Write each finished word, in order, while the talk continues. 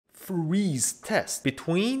freeze test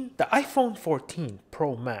between the iPhone 14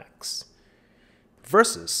 Pro Max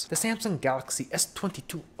versus the Samsung Galaxy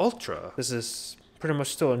S22 Ultra. This is pretty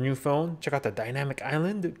much still a new phone. Check out the dynamic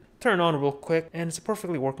island. Turn it on real quick, and it's a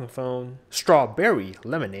perfectly working phone. Strawberry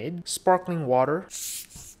lemonade, sparkling water.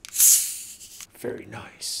 Very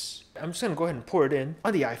nice. I'm just gonna go ahead and pour it in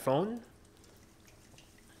on the iPhone.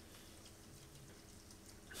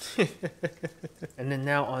 And then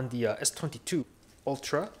now on the S22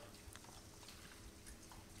 Ultra.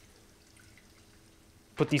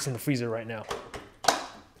 Put these in the freezer right now.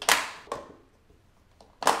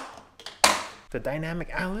 The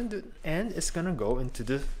dynamic island, and it's gonna go into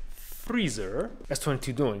the freezer.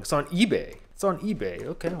 S22 doing? It's on eBay. It's on eBay.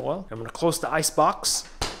 Okay, well, I'm gonna close the ice box.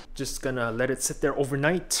 Just gonna let it sit there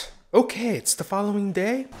overnight. Okay, it's the following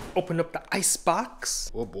day. Open up the ice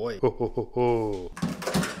box. Oh boy. Ho, ho, ho, ho.